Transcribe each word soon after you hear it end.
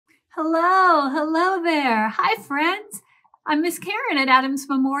Hello there. Hi, friends. I'm Miss Karen at Adams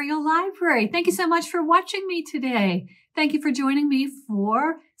Memorial Library. Thank you so much for watching me today. Thank you for joining me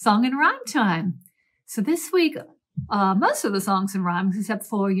for Song and Rhyme Time. So this week, most of the songs and rhymes, except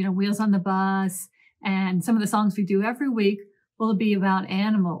for, Wheels on the Bus and some of the songs we do every week, will be about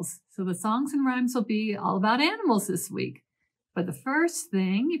animals. So the songs and rhymes will be all about animals this week. But the first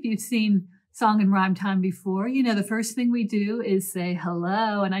thing, if you've seen Song and Rhyme Time before, the first thing we do is say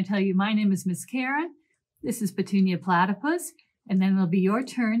hello. And I tell you, my name is Miss Karen. This is Petunia Platypus. And then it'll be your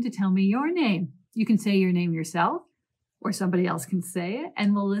turn to tell me your name. You can say your name yourself, or somebody else can say it,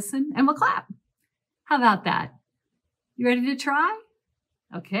 and we'll listen and we'll clap. How about that? You ready to try?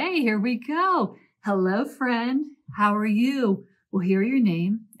 Okay, here we go. Hello, friend. How are you? We'll hear your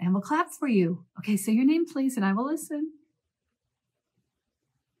name and we'll clap for you. Okay, say your name, please, and I will listen.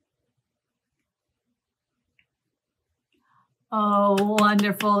 Oh,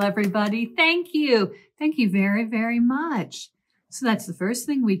 wonderful, everybody. Thank you. Thank you very, very much. So that's the first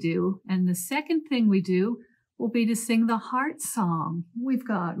thing we do. And the second thing we do will be to sing the heart song. We've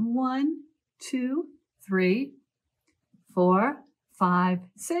got 1, 2, 3, 4, 5,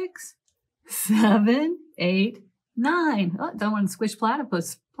 6, 7, 8, 9. Oh, don't want to squish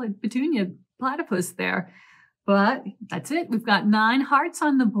Petunia Platypus there. But that's it. We've got 9 hearts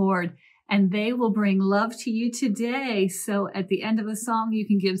on the board. And they will bring love to you today. So at the end of the song, you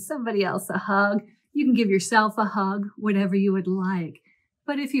can give somebody else a hug. You can give yourself a hug, whatever you would like.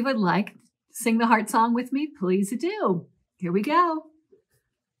 But if you would like, sing the heart song with me, please do. Here we go.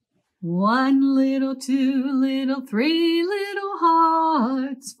 1 little, 2 little, 3 little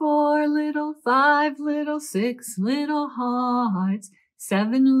hearts, 4 little, 5 little, 6 little hearts,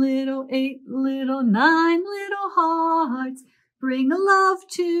 7 little, 8 little, 9 little hearts. Bring love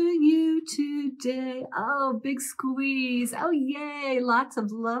to you today. Oh, big squeeze. Oh, yay. Lots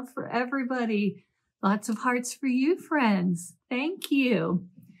of love for everybody. Lots of hearts for you, friends. Thank you.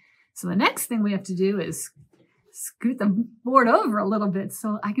 So the next thing we have to do is scoot the board over a little bit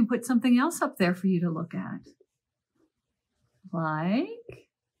so I can put something else up there for you to look at.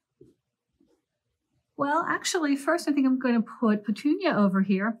 Well, actually, first I think I'm going to put Petunia over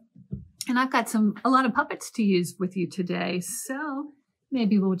here. And I've got a lot of puppets to use with you today. So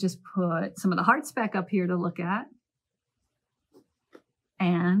maybe we'll just put some of the hearts back up here to look at.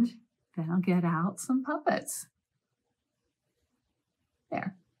 And then I'll get out some puppets.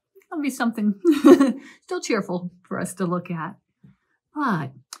 There. That'll be something still cheerful for us to look at.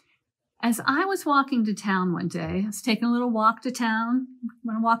 But as I was walking to town one day, I was taking a little walk to town.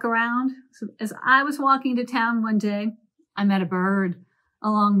 Want to walk around? So as I was walking to town one day, I met a bird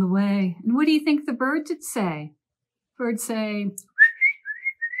along the way. And what do you think the bird did say? Bird say,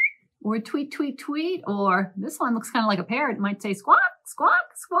 or tweet, tweet, tweet, or this one looks kind of like a parrot. It might say squawk,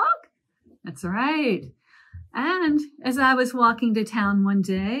 squawk, squawk. That's right. And as I was walking to town one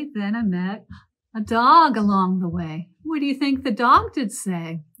day, then I met a dog along the way. What do you think the dog did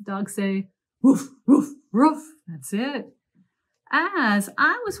say? The dog say, woof, woof, woof. That's it. As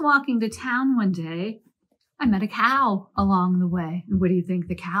I was walking to town one day, I met a cow along the way. And what do you think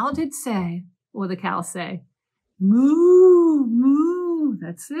the cow did say? Or the cow say? Moo, moo.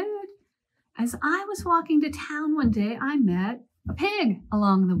 That's it. As I was walking to town one day, I met a pig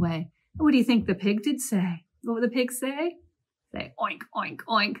along the way. And what do you think the pig did say? What would the pig say? Say, oink, oink,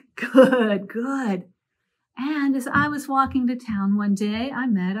 oink. Good, good. And as I was walking to town one day, I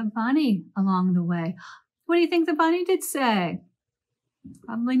met a bunny along the way. What do you think the bunny did say?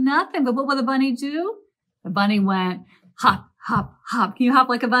 Probably nothing, but what will the bunny do? The bunny went hop, hop, hop. Can you hop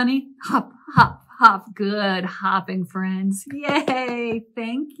like a bunny? Hop, hop, hop. Good hopping, friends. Yay.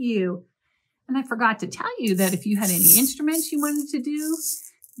 Thank you. And I forgot to tell you that if you had any instruments you wanted to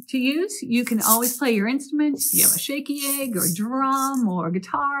use, you can always play your instruments. If you have a shaky egg or drum or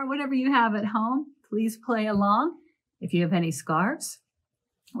guitar, whatever you have at home, please play along. If you have any scarves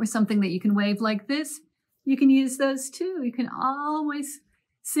or something that you can wave like this, you can use those too. You can always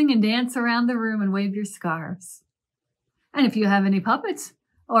sing and dance around the room and wave your scarves. And if you have any puppets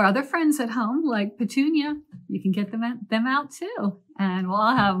or other friends at home like Petunia, you can get them out too. And we'll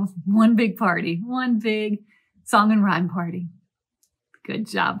all have one big party, one big song and rhyme party. Good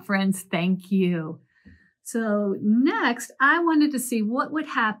job, friends. Thank you. So next, I wanted to see what would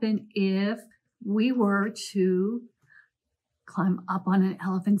happen if we were to climb up on an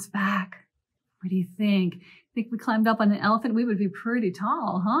elephant's back. What do you think? Think we climbed up on an elephant, we would be pretty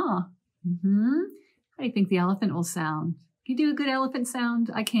tall, huh? How do you think the elephant will sound? Can you do a good elephant sound?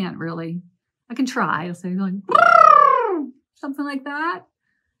 I can't really. I can try. I'll say like, something like that.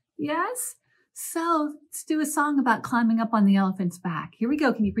 Yes? So let's do a song about climbing up on the elephant's back. Here we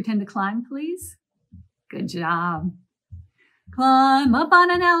go. Can you pretend to climb, please? Good job. Climb up on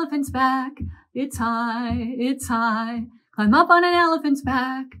an elephant's back. It's high, it's high. Climb up on an elephant's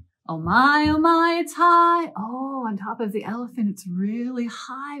back. Oh my, it's high. Oh, on top of the elephant, it's really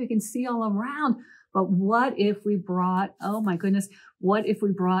high. We can see all around. But what if we brought, oh my goodness, what if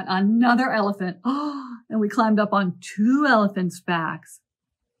we brought another elephant? Oh, and we climbed up on 2 elephants' backs?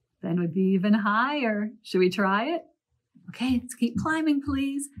 Then it would be even higher. Should we try it? Okay, let's keep climbing,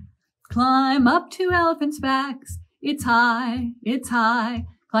 please. Climb up 2 elephants' backs. It's high, it's high.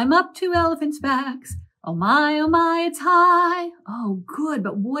 Climb up 2 elephants' backs. Oh my, it's high. Oh, good.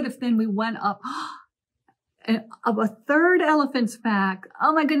 But what if then we went up a 3rd elephant's back?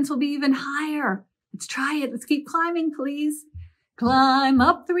 Oh my goodness, we'll be even higher. Let's try it. Let's keep climbing, please. Climb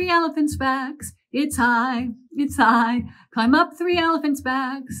up 3 elephants' backs. It's high, it's high. Climb up 3 elephants'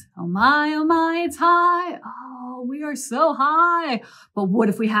 backs. Oh my, it's high. Oh, we are so high. But what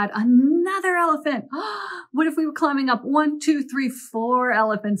if we had another elephant? What if we were climbing up 1, 2, 3, 4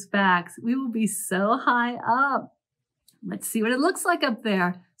 elephants' backs? We will be so high up. Let's see what it looks like up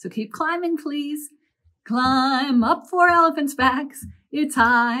there. So keep climbing, please. Climb up 4 elephants' backs. It's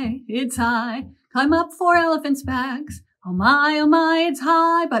high, it's high. Climb up 4 elephants' backs. Oh my, it's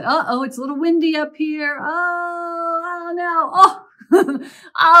high, but it's a little windy up here. Oh no.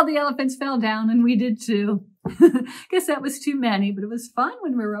 Oh, the elephants fell down and we did too. Guess that was too many, but it was fun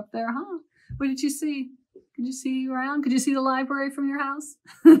when we were up there, huh? What did you see? Could you see around? Could you see the library from your house?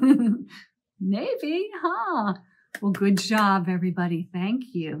 Maybe, huh? Well, good job, everybody.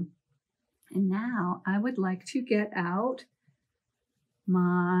 Thank you. And now I would like to get out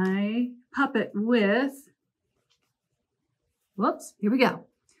my puppet with, whoops, here we go.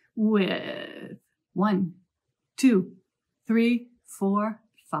 With 1, 2, 3, 4,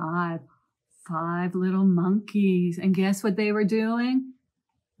 5. 5 little monkeys. And guess what they were doing?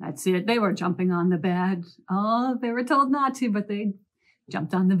 That's it. They were jumping on the bed. Oh, they were told not to, but they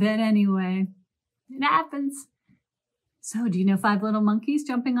jumped on the bed anyway. It happens. So do you know 5 little monkeys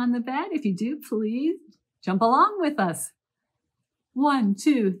jumping on the bed? If you do, please jump along with us. 1,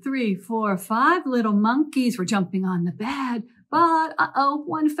 2, 3, 4, 5 little monkeys were jumping on the bed, but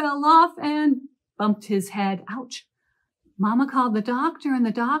one fell off and bumped his head. Ouch. Mama called the doctor and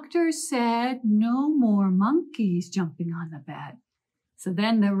the doctor said no more monkeys jumping on the bed. So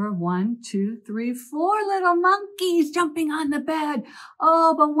then there were 1, 2, 3, 4 little monkeys jumping on the bed.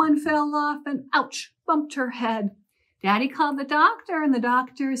 Oh, but one fell off and ouch, bumped her head. Daddy called the doctor and the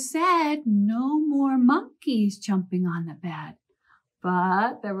doctor said no more monkeys jumping on the bed.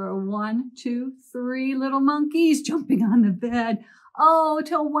 But there were 1, 2, 3 little monkeys jumping on the bed. Oh,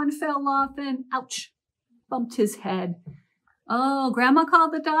 till one fell off and ouch, bumped his head. Oh, Grandma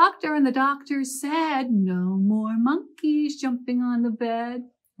called the doctor and the doctor said no more monkeys jumping on the bed.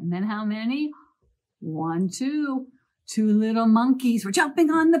 And then how many? 1, 2. 2 little monkeys were jumping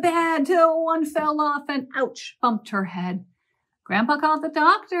on the bed till one fell off and ouch, bumped her head. Grandpa called the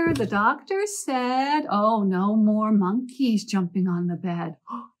doctor. The doctor said, oh, no more monkeys jumping on the bed.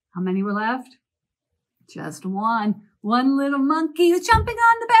 How many were left? Just 1. 1 little monkey was jumping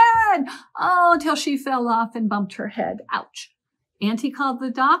on the bed. Oh, till she fell off and bumped her head. Ouch. Auntie called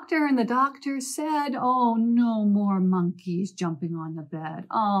the doctor and the doctor said, oh, no more monkeys jumping on the bed.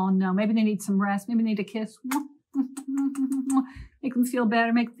 Oh, no, maybe they need some rest. Maybe they need a kiss. Make them feel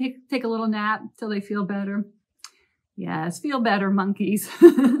better. Take a little nap till they feel better. Yes, feel better, monkeys.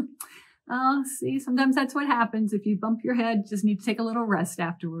 Oh, see, sometimes that's what happens. If you bump your head, just need to take a little rest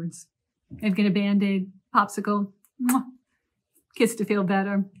afterwards. Maybe get a Band-Aid, popsicle, kiss to feel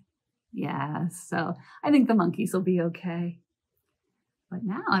better. Yeah, so I think the monkeys will be okay. But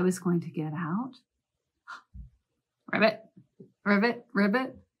now I was going to get out. Ribbit, ribbit,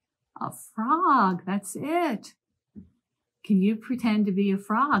 ribbit. A frog, that's it. Can you pretend to be a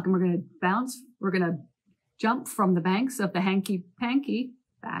frog? And we're going to bounce, we're going to jump from the banks of the hanky-panky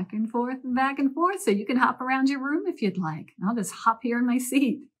back and forth, so you can hop around your room if you'd like. I'll just hop here in my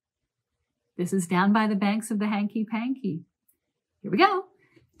seat. This is down by the banks of the hanky-panky. Here we go.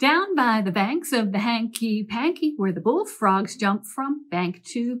 Down by the banks of the hanky-panky, where the bullfrogs jump from bank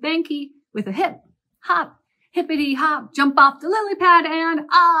to banky, with a hip, hop, hippity-hop, jump off the lily pad and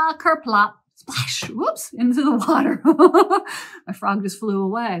kerplop, splash, whoops, into the water. My frog just flew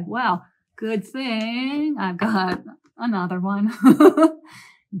away. Wow. Good thing I've got another one.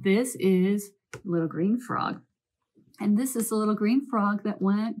 This is Little Green Frog. And this is the little green frog that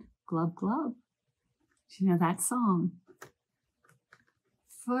went glub, glub. Do you know that song?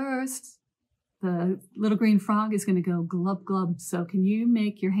 First, the little green frog is going to go glub, glub. So can you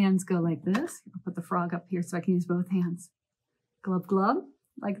make your hands go like this? I'll put the frog up here so I can use both hands. Glub, glub,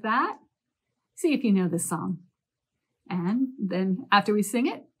 like that. See if you know this song. And then after we sing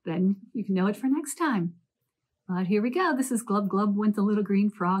it, then you can know it for next time. But here we go. This is Glub, glub went the little green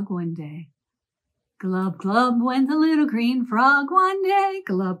frog one day. Glub, glub went the little green frog one day.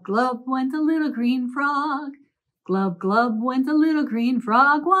 Glub, glub went the little green frog. Glub, glub went the little green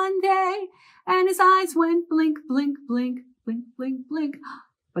frog one day. And his eyes went blink, blink, blink, blink, blink, blink.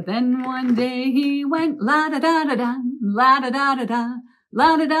 But then one day he went la-da-da-da-da, la-da-da-da-da,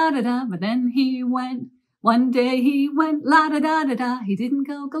 la-da-da-da-da. But then he went, one day he went la-da-da-da-da. He didn't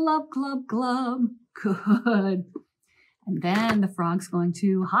go glub, glub, glub. Good. And then the frog's going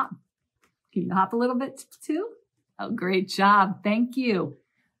to hop. Can you hop a little bit too? Oh, great job. Thank you.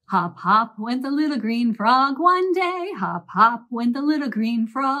 Hop, hop went the little green frog one day. Hop, hop went the little green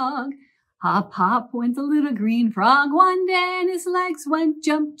frog. Hop, hop went the little green frog one day, and his legs went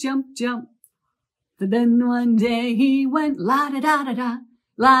jump, jump, jump. But then one day he went la-da-da-da-da,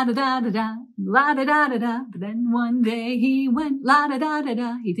 la-da-da-da-da, la-da-da-da-da. But then one day he went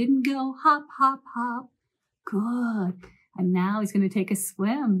la-da-da-da-da. He didn't go hop, hop, hop. Good. And now he's going to take a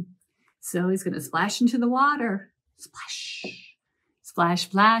swim. So he's going to splash into the water. Splash. Splash,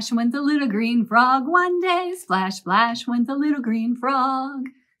 splash went the little green frog one day. Splash, splash went the little green frog.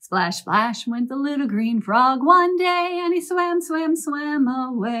 Splash, splash went the little green frog one day. And he swam, swam, swam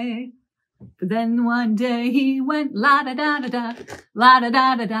away. But then one day he went la-da-da-da-da,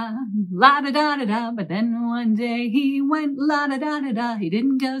 la-da-da-da-da, la-da-da-da-da. But then one day he went la-da-da-da-da. He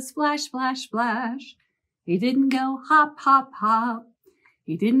didn't go splash, splash, splash. He didn't go hop, hop, hop.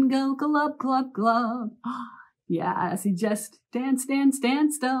 He didn't go glub, glub, glub. Yes, he just danced, danced,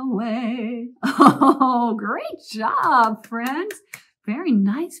 danced away. Oh, great job, friends. Very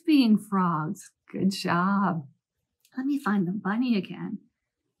nice being frogs. Good job. Let me find the bunny again.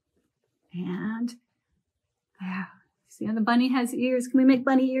 And there. See how the bunny has ears? Can we make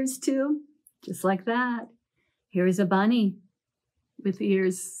bunny ears too? Just like that. Here's a bunny with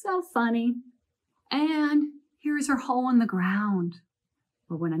ears. So funny. And here's her hole in the ground.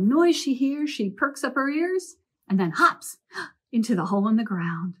 But when a noise she hears, she perks up her ears and then hops into the hole in the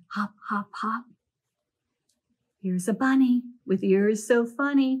ground. Hop, hop, hop. Here's a bunny with ears so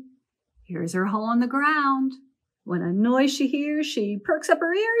funny. Here's her hole in the ground. When a noise she hears, she perks up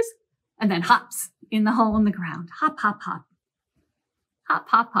her ears and then hops in the hole in the ground. Hop, hop, hop. Hop,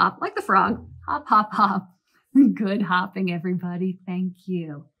 hop, hop, like the frog. Hop, hop, hop. Good hopping, everybody. Thank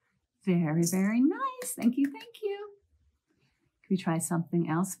you. Very, very nice. Thank you, thank you. Can we try something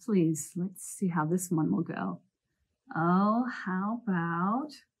else, please? Let's see how this one will go. Oh, how about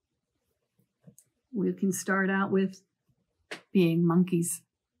we can start out with being monkeys.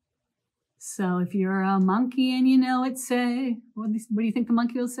 So if you're a monkey and you know it, say, what do you think the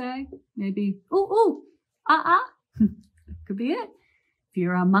monkey will say? Maybe, ooh, ooh, ah, ah. Could be it. If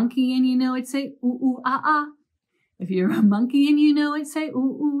you're a monkey and you know it, say, ooh, ooh, ah, ah. If you're a monkey and you know it, say, ooh,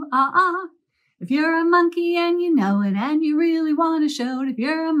 ooh, ah, ah. If you're a monkey and you know it and you really want to show it, if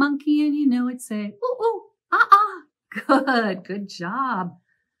you're a monkey and you know it, say, ooh, ooh, ah, ah. Good, good job.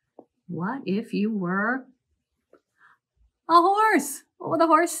 What if you were a horse? What would the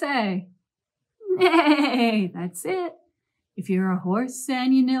horse say? Neigh, that's it. If you're a horse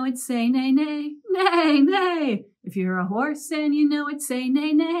and you know it, say neigh, neigh, neigh, neigh. If you're a horse and you know it, say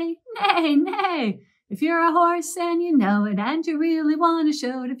neigh, neigh, neigh, neigh. If you're a horse and you know it and you really want to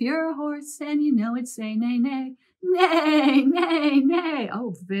show it, if you're a horse and you know it, say neigh, neigh, neigh, neigh, neigh.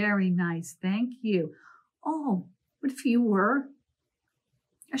 Oh, very nice. Thank you. Oh, what if you were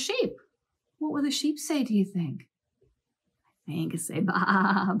a sheep? What would the sheep say, do you think? I think it say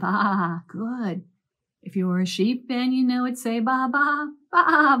ba, ba. Good. If you're a sheep and you know it, say ba, ba,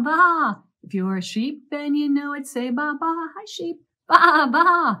 ba, ba. If you're a sheep and you know it, say ba, ba. Hi, sheep. Ba,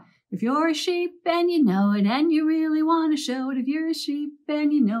 ba. If you're a sheep and you know it and you really want to show it, if you're a sheep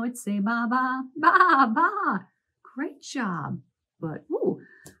and you know it, say ba, ba, ba, ba. Great job. But, ooh,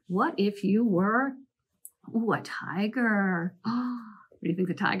 what if you were, ooh, a tiger? Oh, what do you think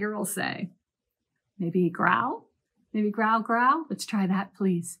the tiger will say? Maybe growl? Maybe growl, growl? Let's try that,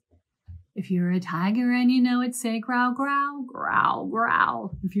 please. If you're a tiger and you know it, say growl, growl, growl,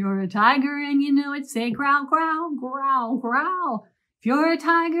 growl. If you're a tiger and you know it, say growl, growl, growl, growl. If you're a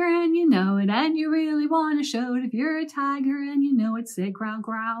tiger and you know it and you really want to show it, if you're a tiger and you know it, say growl,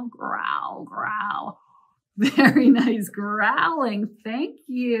 growl, growl, growl. Very nice growling. Thank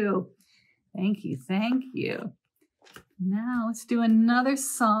you. Thank you, thank you. Now let's do another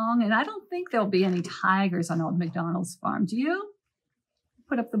song. And I don't think there'll be any tigers on Old MacDonald's farm. Do you?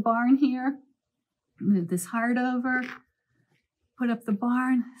 Put up the barn here. Move this heart over. Put up the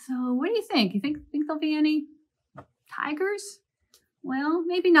barn. So what do you think? You think there'll be any tigers? Well,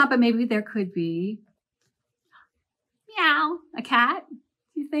 maybe not, but maybe there could be. Meow, a cat.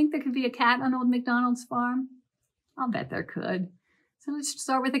 Do you think there could be a cat on Old MacDonald's farm? I'll bet there could. So let's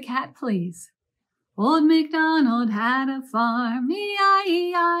start with a cat, please. Old MacDonald had a farm,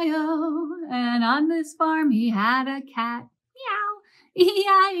 E-I-E-I-O, and on this farm he had a cat. Meow,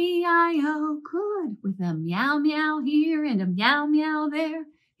 E-I-E-I-O, good, with a meow meow here and a meow meow there.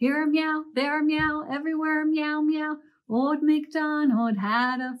 Here a meow, there a meow, everywhere a meow meow. Old MacDonald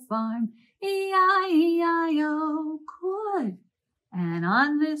had a farm, E-I-E-I-O, good. And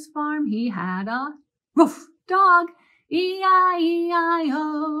on this farm he had a woof dog,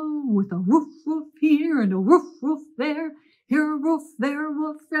 E-I-E-I-O, with a woof woof here and a woof woof there. Here a woof, there a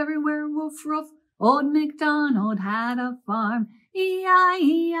woof, everywhere woof woof. Old MacDonald had a farm,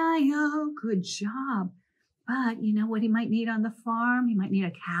 E-I-E-I-O, good job. But you know what he might need on the farm? He might need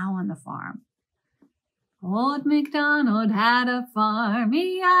a cow on the farm. Old MacDonald had a farm,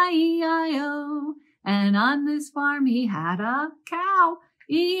 E-I-E-I-O, and on this farm he had a cow,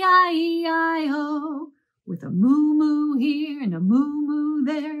 E-I-E-I-O, with a moo-moo here and a moo-moo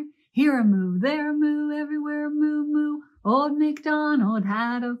there. Here a moo, there a moo, everywhere a moo-moo. Old MacDonald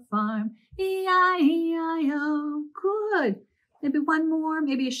had a farm, E-I-E-I-O, good. Maybe one more,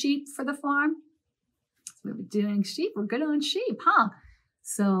 maybe a sheep for the farm. We were doing sheep, we're good on sheep, huh?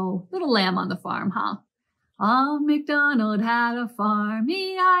 So, little lamb on the farm, huh? Old MacDonald had a farm,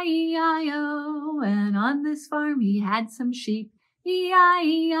 E-I-E-I-O, and on this farm he had some sheep,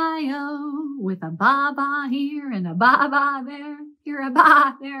 E-I-E-I-O, with a ba-ba here and a ba-ba there. Here a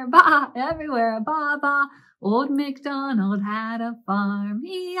ba, there a ba, everywhere a ba-ba. Old MacDonald had a farm,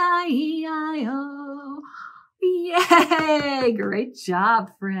 E-I-E-I-O. Yay! Great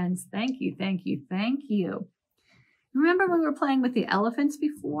job, friends. Thank you, thank you, thank you. Remember when we were playing with the elephants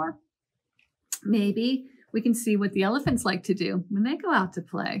before? Maybe we can see what the elephants like to do when they go out to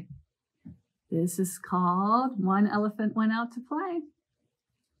play. This is called One Elephant Went Out to Play.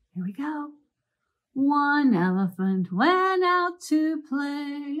 Here we go. One elephant went out to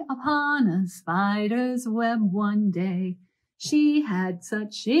play upon a spider's web one day. She had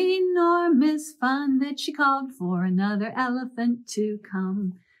such enormous fun that she called for another elephant to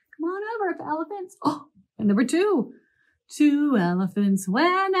come. Come on over, elephants. Oh, and number two. Two elephants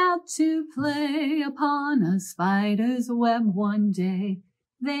went out to play upon a spider's web one day.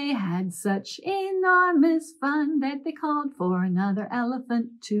 They had such enormous fun that they called for another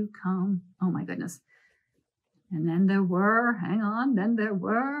elephant to come. Oh my goodness. And then there were, hang on, then there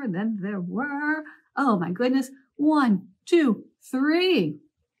were, oh my goodness, 1, 2, 3.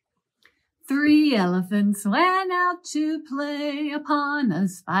 3 elephants went out to play upon a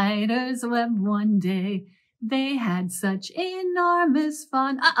spider's web one day. They had such enormous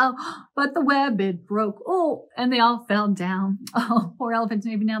fun. But the web, it broke. Oh, and they all fell down. Oh, poor elephants.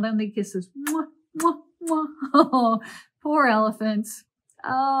 Maybe now they only kisses. Mwah, mwah, mwah. Oh, poor elephants.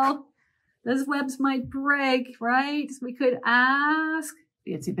 Oh, those webs might break, right? We could ask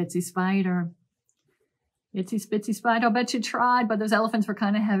the Itsy Bitsy Spider. Itsy Bitsy Spider, I'll bet you tried, but those elephants were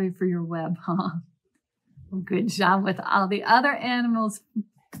kind of heavy for your web, huh? Well, good job with all the other animals.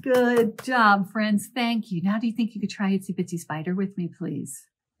 Good job, friends. Thank you. Now, do you think you could try Itsy Bitsy Spider with me, please?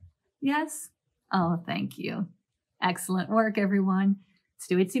 Yes? Oh, thank you. Excellent work, everyone. Let's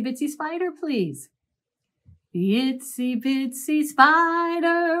do Itsy Bitsy Spider, please. The Itsy Bitsy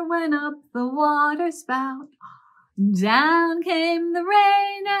Spider went up the water spout. Down came the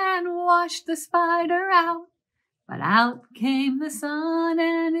rain and washed the spider out. But out came the sun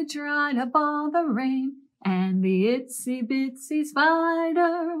and it dried up all the rain. And the Itsy Bitsy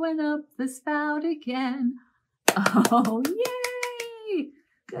Spider went up the spout again. Oh, yay!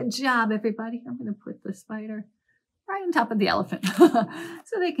 Good job, everybody. I'm going to put the spider right on top of the elephant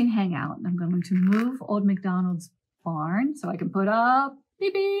so they can hang out. And I'm going to move Old MacDonald's barn so I can put up,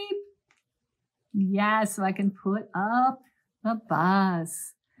 beep, beep. Yes, so I can put up the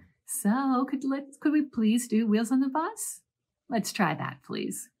bus. So could we please do Wheels on the Bus? Let's try that,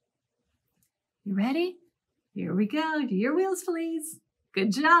 please. You ready? Here we go. Do your wheels, please.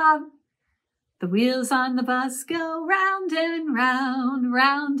 Good job. The wheels on the bus go round and round,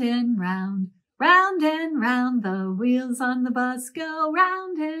 round and round, round and round. The wheels on the bus go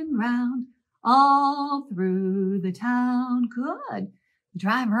round and round, all through the town. Good. The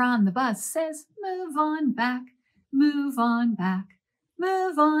driver on the bus says, move on back, move on back,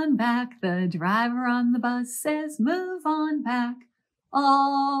 move on back. The driver on the bus says, move on back,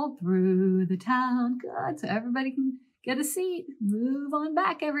 all through the town. Good. So everybody can get a seat. Move on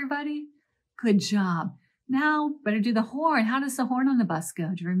back, everybody. Good job. Now, better do the horn. How does the horn on the bus go?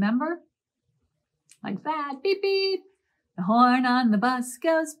 Do you remember? Like that. Beep, beep. The horn on the bus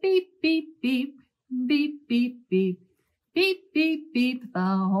goes beep, beep, beep. Beep, beep, beep. Beep, beep, beep. The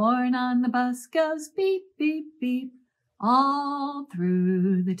horn on the bus goes beep, beep, beep. All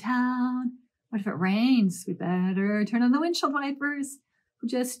through the town. What if it rains? We better turn on the windshield wipers. We'll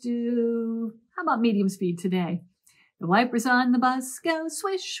just do, how about medium speed today? The wipers on the bus go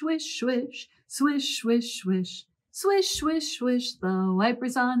swish, swish, swish, swish, swish, swish, swish, swish, swish. The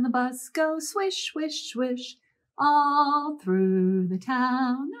wipers on the bus go swish, swish, swish, all through the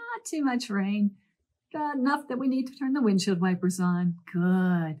town. Not too much rain. Got enough that we need to turn the windshield wipers on.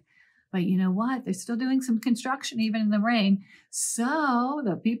 Good. But you know what? They're still doing some construction even in the rain. So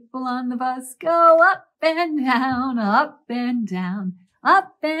the people on the bus go up and down, up and down,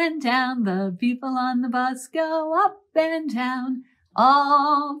 up and down. The people on the bus go up and down,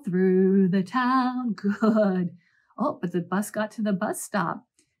 all through the town. Good. Oh, but the bus got to the bus stop.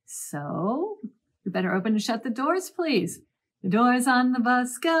 So we better open and shut the doors, please. The doors on the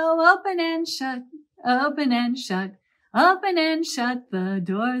bus go open and shut, open and shut, open and shut. The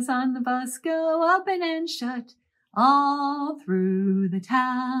doors on the bus go open and shut, all through the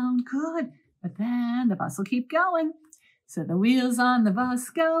town. Good. But then the bus will keep going. So the wheels on the bus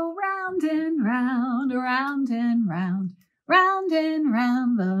go round and round, round and round, round and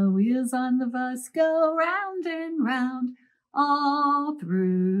round. The wheels on the bus go round and round, all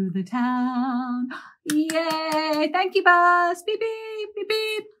through the town. Yay! Thank you, bus. Beep, beep, beep,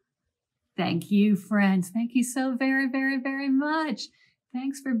 beep. Thank you, friends. Thank you so very, very, very much.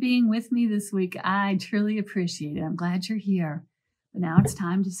 Thanks for being with me this week. I truly appreciate it. I'm glad you're here. But now it's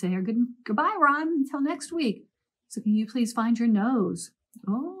time to say our goodbye, Ron, until next week. So can you please find your nose?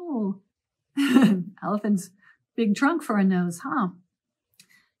 Oh, elephant's big trunk for a nose, huh?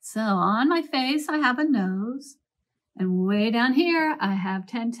 So on my face, I have a nose. And way down here, I have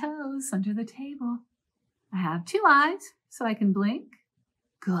 10 toes under the table. I have 2 eyes, so I can blink.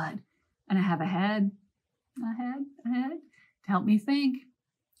 Good. And I have a head to help me think.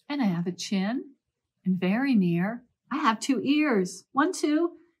 And I have a chin. And very near, I have 2 ears. 1,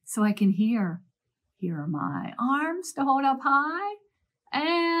 2, so I can hear. Here are my arms to hold up high.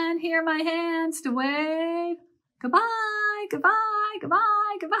 And here are my hands to wave. Goodbye, goodbye,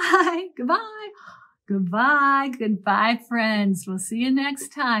 goodbye, goodbye, goodbye. Goodbye, goodbye, friends. We'll see you next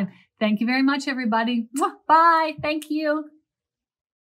time. Thank you very much, everybody. Bye. Thank you.